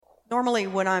Normally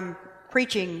when I'm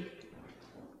preaching,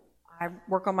 I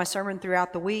work on my sermon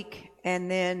throughout the week, and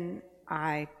then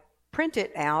I print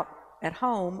it out at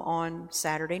home on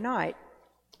Saturday night.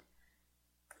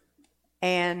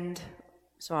 And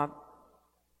so I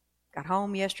got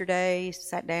home yesterday,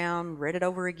 sat down, read it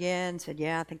over again, said,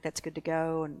 yeah, I think that's good to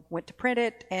go, and went to print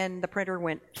it, and the printer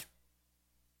went.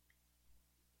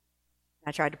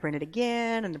 I tried to print it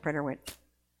again, and the printer went.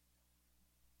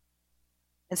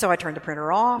 And so I turned the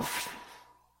printer off,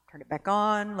 turned it back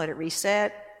on, let it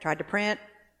reset, tried to print.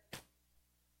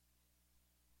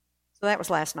 So that was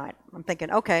last night. I'm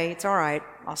thinking, okay, it's all right.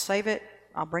 I'll save it.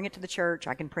 I'll bring it to the church.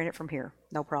 I can print it from here.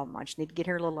 No problem. I just need to get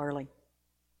here a little early.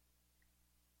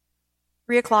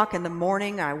 3 o'clock in the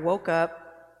morning, I woke up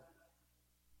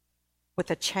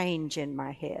with a change in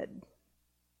my head,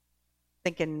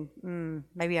 thinking,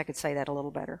 maybe I could say that a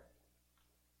little better.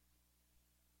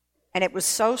 And it was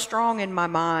so strong in my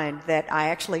mind that I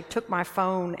actually took my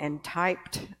phone and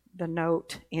typed the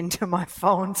note into my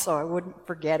phone so I wouldn't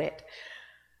forget it.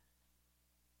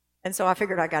 And so I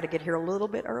figured I got to get here a little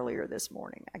bit earlier this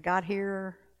morning. I got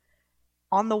here.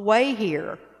 On the way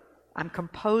here, I'm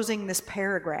composing this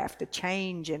paragraph to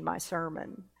change in my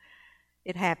sermon.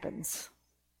 It happens.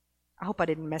 I hope I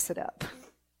didn't mess it up.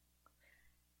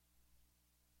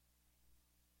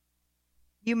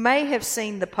 You may have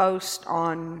seen the post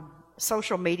on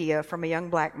social media from a young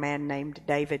black man named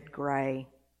David Gray.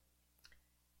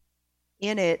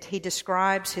 In it, he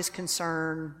describes his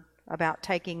concern about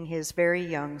taking his very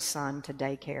young son to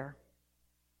daycare.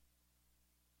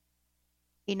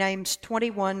 He names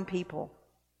 21 people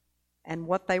and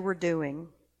what they were doing,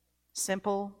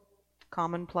 simple,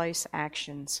 commonplace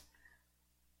actions,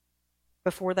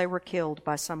 before they were killed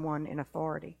by someone in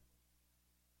authority.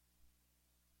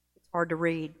 It's hard to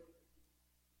read,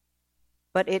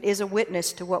 but it is a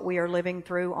witness to what we are living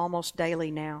through almost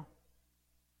daily now.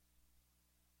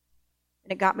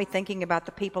 And it got me thinking about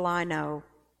the people I know,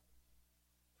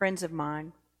 friends of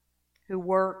mine, who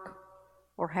work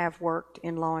or have worked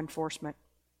in law enforcement.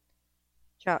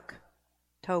 Chuck,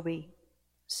 Toby,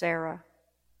 Sarah,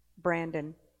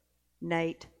 Brandon,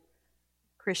 Nate,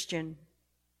 Christian,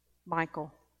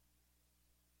 Michael.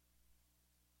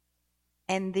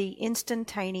 And the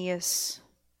instantaneous,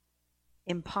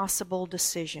 impossible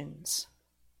decisions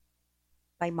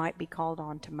they might be called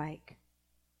on to make.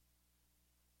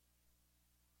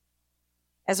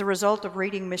 As a result of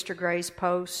reading Mr. Gray's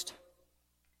post,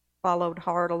 followed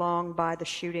hard along by the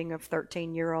shooting of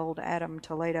 13-year-old Adam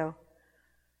Toledo,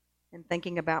 and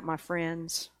thinking about my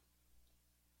friends,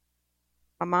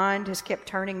 my mind has kept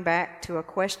turning back to a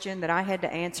question that I had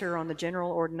to answer on the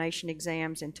general ordination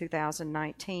exams in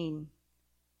 2019.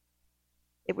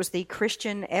 It was the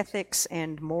Christian ethics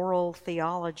and moral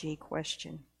theology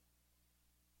question.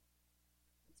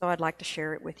 So I'd like to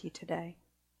share it with you today.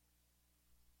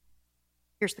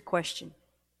 Here's the question.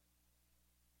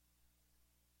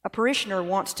 A parishioner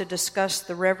wants to discuss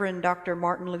the Reverend Dr.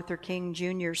 Martin Luther King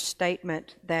Jr.'s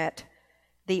statement that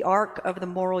the arc of the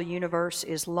moral universe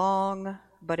is long,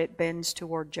 but it bends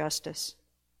toward justice.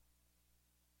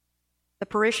 The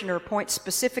parishioner points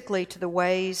specifically to the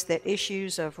ways that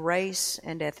issues of race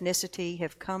and ethnicity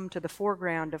have come to the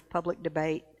foreground of public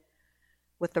debate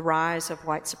with the rise of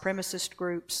white supremacist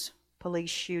groups, police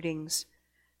shootings,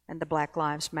 and the Black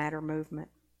Lives Matter movement.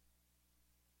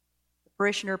 The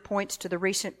parishioner points to the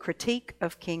recent critique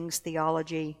of King's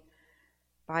theology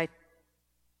by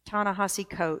Ta-Nehisi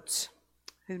Coates,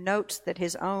 who notes that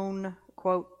his own,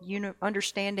 quote,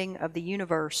 understanding of the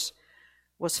universe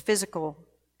was physical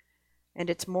and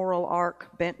its moral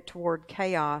arc bent toward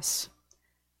chaos,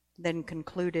 then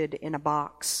concluded in a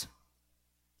box.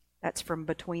 That's from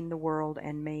Between the World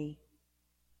and Me.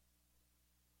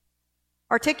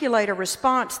 Articulate a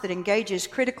response that engages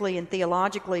critically and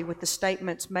theologically with the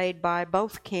statements made by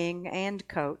both King and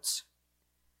Coates.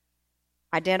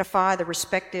 Identify the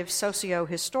respective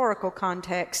socio-historical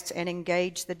contexts and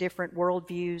engage the different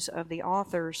worldviews of the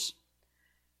authors.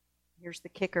 Here's the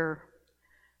kicker.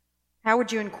 How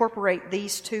would you incorporate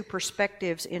these two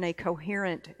perspectives in a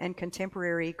coherent and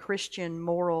contemporary Christian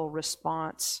moral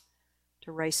response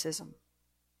to racism?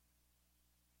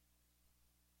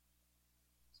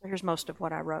 So here's most of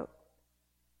what I wrote.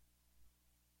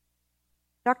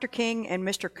 Dr. King and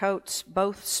Mr. Coates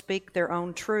both speak their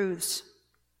own truths,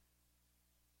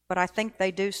 but I think they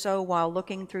do so while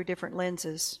looking through different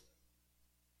lenses.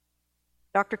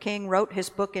 Dr. King wrote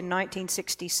his book in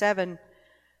 1967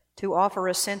 to offer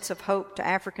a sense of hope to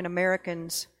African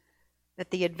Americans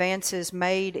that the advances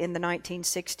made in the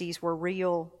 1960s were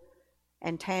real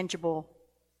and tangible,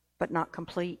 but not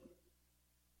complete.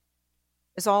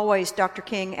 As always, Dr.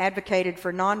 King advocated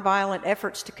for nonviolent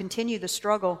efforts to continue the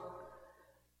struggle.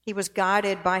 He was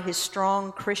guided by his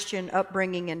strong Christian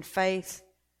upbringing and faith.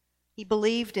 He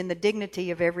believed in the dignity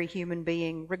of every human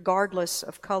being, regardless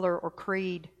of color or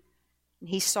creed, and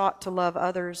he sought to love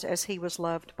others as he was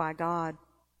loved by God.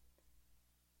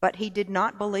 But he did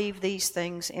not believe these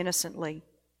things innocently.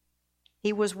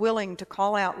 He was willing to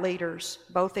call out leaders,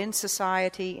 both in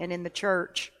society and in the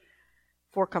church,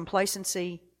 for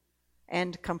complacency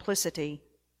and complicity.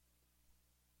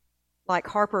 Like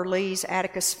Harper Lee's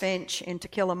Atticus Finch in To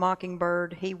Kill a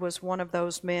Mockingbird, he was one of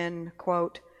those men,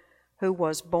 quote, who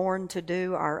was born to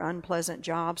do our unpleasant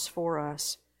jobs for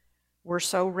us. We're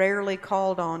so rarely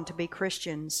called on to be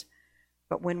Christians,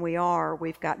 but when we are,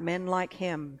 we've got men like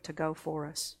him to go for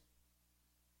us.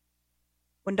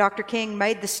 When Dr. King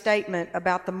made the statement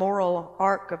about the moral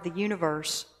arc of the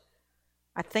universe,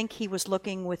 I think he was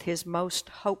looking with his most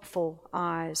hopeful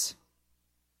eyes.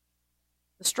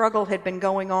 The struggle had been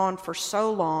going on for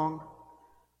so long,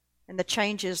 and the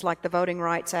changes like the Voting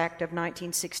Rights Act of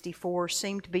 1964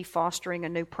 seemed to be fostering a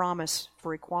new promise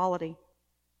for equality.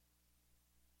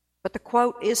 But the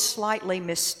quote is slightly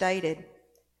misstated,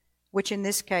 which in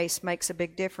this case makes a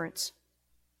big difference.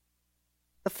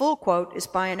 The full quote is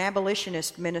by an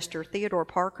abolitionist minister, Theodore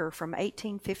Parker, from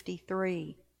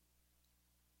 1853.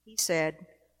 He said,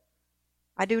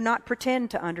 "I do not pretend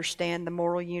to understand the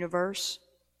moral universe.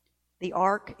 The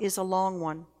arc is a long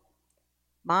one.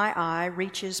 My eye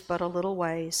reaches but a little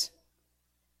ways.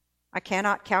 I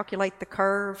cannot calculate the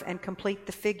curve and complete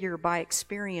the figure by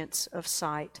experience of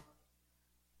sight.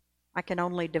 I can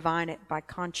only divine it by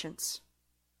conscience.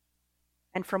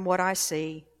 And from what I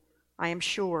see, I am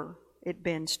sure it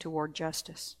bends toward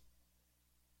justice."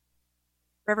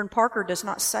 Reverend Parker does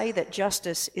not say that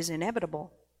justice is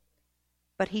inevitable,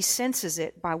 but he senses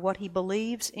it by what he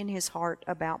believes in his heart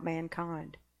about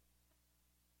mankind.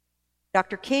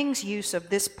 Dr. King's use of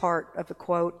this part of the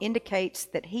quote indicates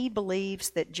that he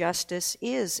believes that justice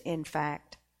is, in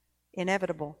fact,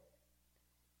 inevitable.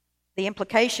 The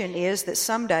implication is that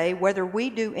someday, whether we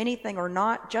do anything or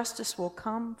not, justice will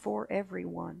come for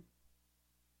everyone.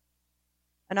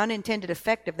 An unintended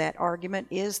effect of that argument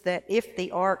is that if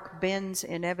the arc bends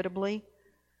inevitably,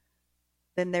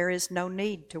 then there is no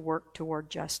need to work toward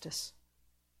justice.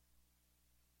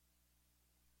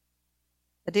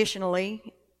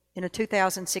 Additionally, in a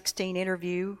 2016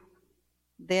 interview,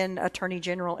 then Attorney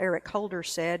General Eric Holder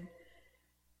said,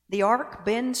 "The arc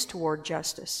bends toward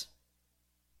justice,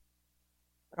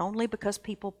 but only because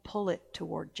people pull it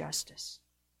toward justice.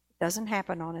 It doesn't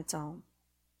happen on its own."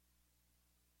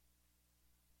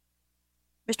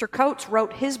 Mr. Coates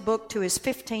wrote his book to his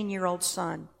 15-year-old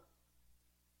son.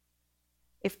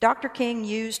 If Dr. King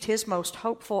used his most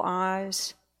hopeful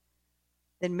eyes,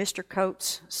 then Mr.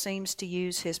 Coates seems to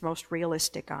use his most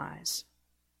realistic eyes.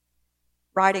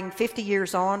 Writing 50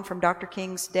 years on from Dr.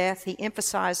 King's death, he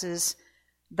emphasizes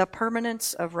the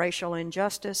permanence of racial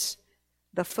injustice,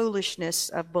 the foolishness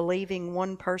of believing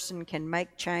one person can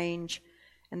make change,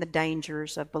 and the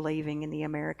dangers of believing in the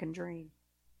American dream.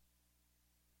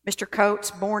 Mr. Coates,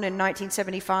 born in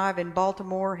 1975 in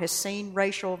Baltimore, has seen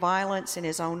racial violence in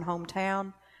his own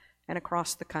hometown and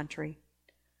across the country.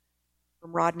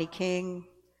 From Rodney King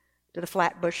to the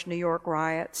Flatbush, New York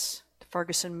riots, to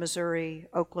Ferguson, Missouri,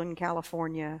 Oakland,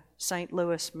 California, St.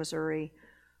 Louis, Missouri,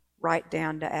 right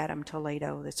down to Adam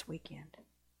Toledo this weekend.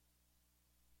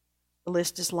 The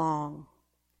list is long,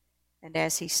 and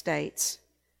as he states,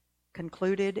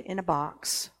 concluded in a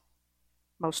box,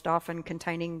 most often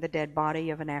containing the dead body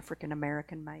of an African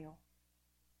American male.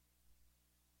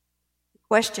 He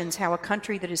questions how a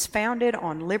country that is founded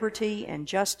on liberty and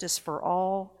justice for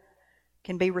all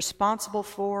can be responsible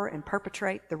for and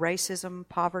perpetrate the racism,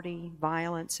 poverty,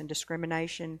 violence, and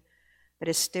discrimination that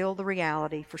is still the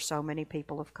reality for so many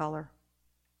people of color.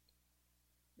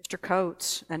 Mr.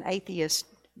 Coates, an atheist,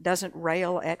 doesn't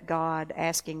rail at God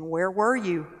asking, "Where were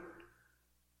you?"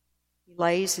 He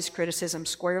lays his criticism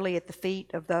squarely at the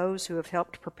feet of those who have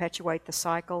helped perpetuate the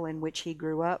cycle in which he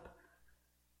grew up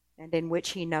and in which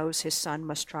he knows his son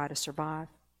must try to survive.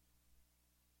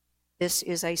 This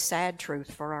is a sad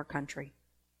truth for our country.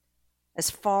 As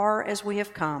far as we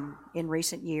have come in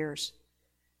recent years,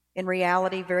 in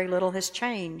reality, very little has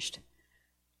changed,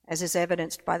 as is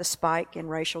evidenced by the spike in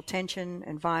racial tension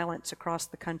and violence across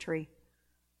the country,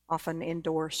 often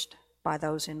endorsed by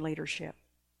those in leadership.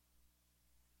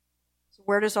 So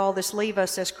where does all this leave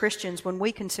us as Christians when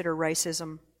we consider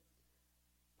racism?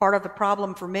 Part of the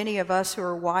problem for many of us who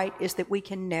are white is that we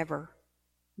can never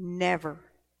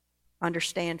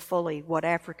understand fully what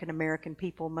African American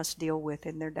people must deal with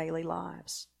in their daily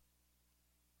lives.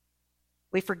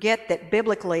 We forget that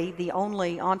biblically the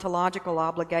only ontological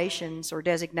obligations or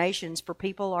designations for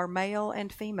people are male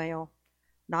and female,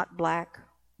 not black,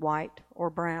 white, or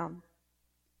brown.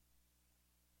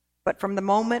 But from the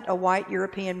moment a white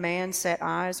European man set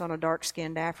eyes on a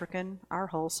dark-skinned African, our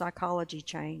whole psychology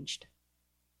changed.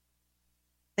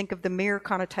 Think of the mere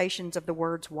connotations of the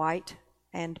words white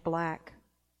and black.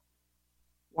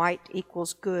 White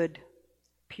equals good,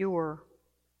 pure,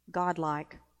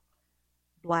 godlike.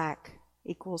 Black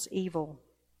equals evil,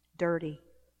 dirty,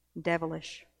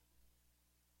 devilish.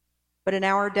 But in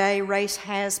our day, race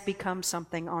has become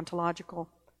something ontological,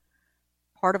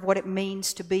 part of what it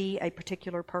means to be a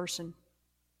particular person.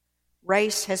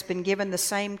 Race has been given the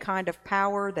same kind of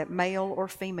power that male or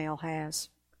female has.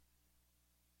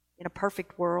 In a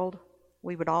perfect world,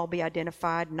 we would all be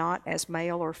identified not as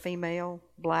male or female,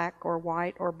 black or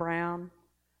white or brown,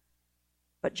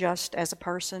 but just as a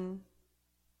person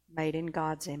made in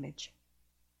God's image.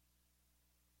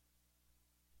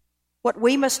 What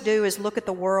we must do is look at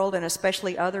the world, and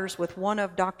especially others, with one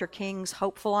of Dr. King's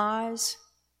hopeful eyes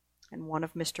and one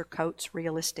of Mr. Coates'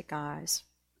 realistic eyes.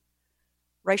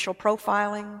 Racial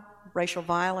profiling, racial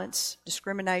violence,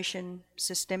 discrimination,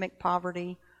 systemic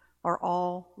poverty are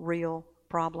all real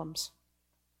problems.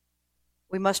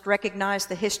 We must recognize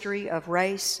the history of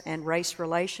race and race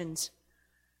relations,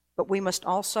 but we must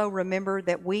also remember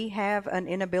that we have an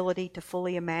inability to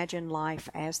fully imagine life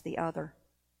as the other.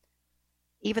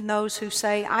 Even those who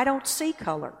say, "I don't see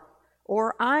color,"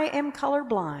 or "I am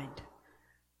colorblind,"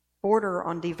 border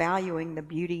on devaluing the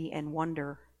beauty and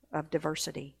wonder of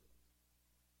diversity.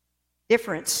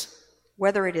 Difference,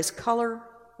 whether it is color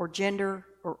or gender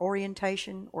or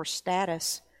orientation or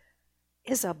status,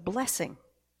 is a blessing.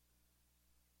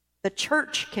 The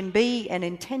church can be an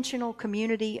intentional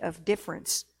community of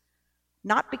difference,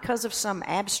 not because of some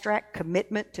abstract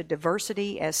commitment to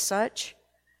diversity as such,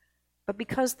 but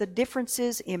because the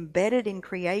differences embedded in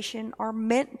creation are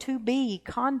meant to be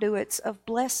conduits of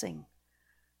blessing,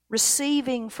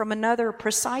 receiving from another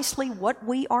precisely what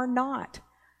we are not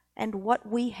and what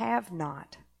we have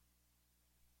not.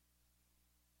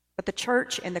 But the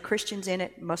church and the Christians in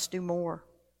it must do more.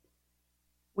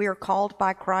 We are called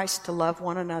by Christ to love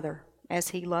one another as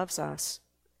He loves us,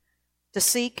 to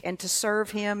seek and to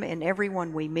serve Him in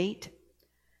everyone we meet,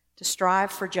 to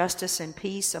strive for justice and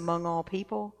peace among all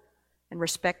people, and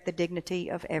respect the dignity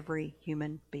of every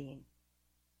human being.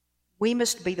 We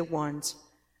must be the ones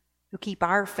who keep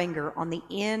our finger on the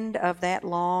end of that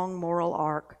long moral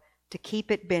arc to keep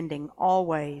it bending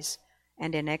always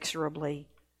and inexorably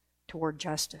toward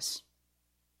justice.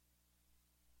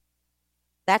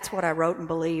 That's what I wrote and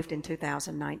believed in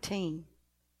 2019.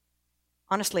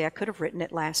 Honestly, I could have written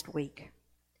it last week,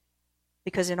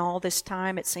 because in all this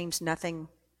time it seems nothing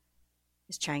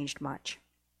has changed much.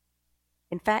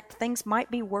 In fact, things might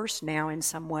be worse now in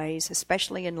some ways,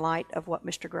 especially in light of what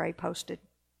Mr. Gray posted.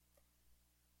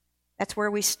 That's where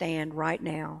we stand right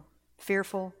now,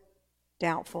 fearful,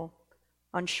 doubtful,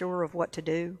 unsure of what to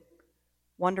do,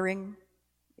 wondering,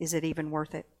 is it even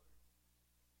worth it?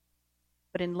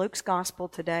 But in Luke's gospel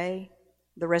today,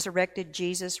 the resurrected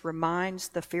Jesus reminds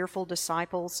the fearful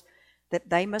disciples that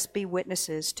they must be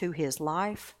witnesses to His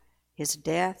life, His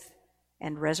death,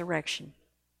 and resurrection.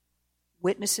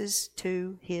 Witnesses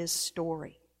to His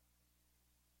story.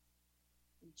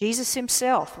 Jesus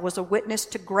Himself was a witness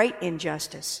to great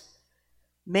injustice.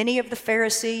 Many of the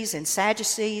Pharisees and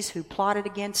Sadducees who plotted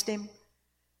against Him,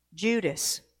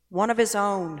 Judas, one of His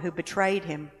own who betrayed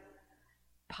Him,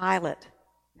 Pilate,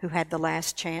 who had the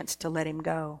last chance to let Him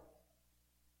go.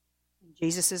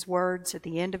 Jesus' words at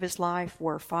the end of His life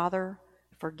were, "Father,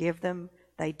 forgive them.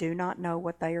 They do not know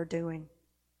what they are doing."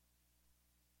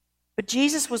 But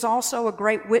Jesus was also a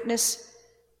great witness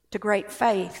to great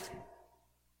faith.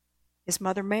 His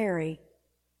mother Mary,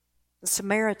 the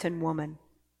Samaritan woman,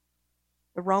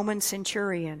 the Roman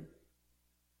centurion.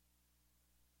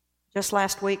 Just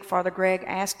last week, Father Greg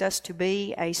asked us to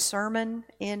be a sermon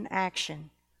in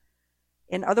action.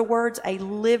 In other words, a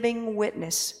living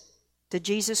witness to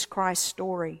Jesus Christ's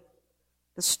story,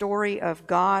 the story of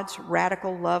God's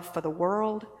radical love for the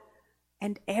world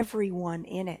and everyone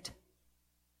in it.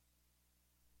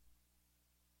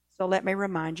 So let me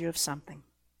remind you of something.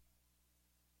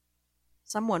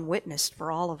 Someone witnessed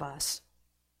for all of us.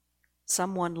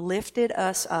 Someone lifted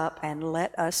us up and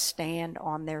let us stand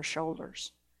on their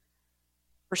shoulders.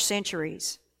 For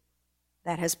centuries,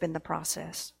 that has been the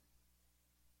process.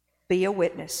 Be a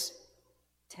witness.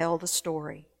 Tell the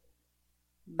story.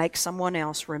 Make someone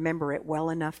else remember it well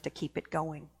enough to keep it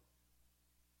going.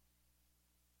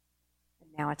 And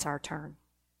now it's our turn.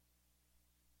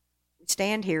 We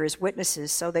stand here as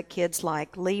witnesses so that kids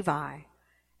like Levi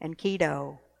and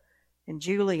Keto and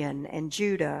Julian and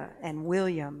Judah and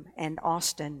William and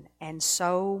Austin and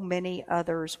so many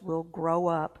others will grow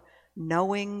up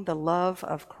knowing the love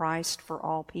of Christ for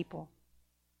all people.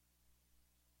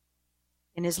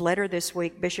 In his letter this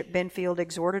week, Bishop Benfield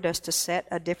exhorted us to set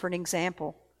a different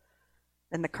example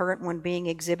than the current one being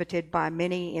exhibited by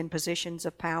many in positions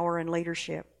of power and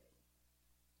leadership.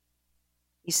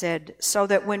 He said, so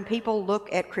that when people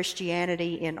look at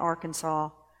Christianity in Arkansas,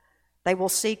 they will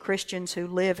see Christians who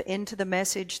live into the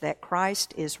message that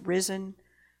Christ is risen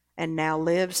and now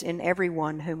lives in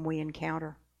everyone whom we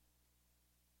encounter.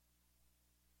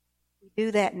 We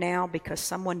do that now because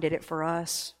someone did it for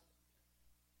us.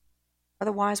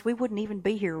 Otherwise, we wouldn't even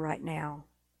be here right now.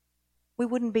 We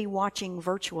wouldn't be watching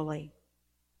virtually.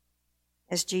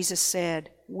 As Jesus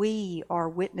said, we are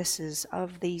witnesses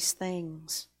of these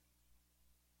things.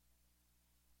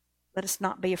 Let us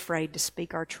not be afraid to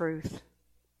speak our truth.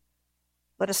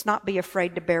 Let us not be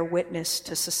afraid to bear witness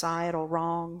to societal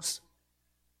wrongs.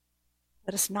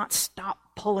 Let us not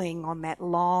stop pulling on that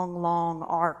long, long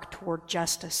arc toward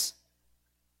justice.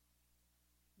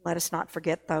 Let us not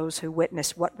forget those who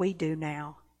witness what we do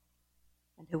now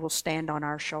and who will stand on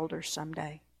our shoulders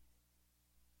someday.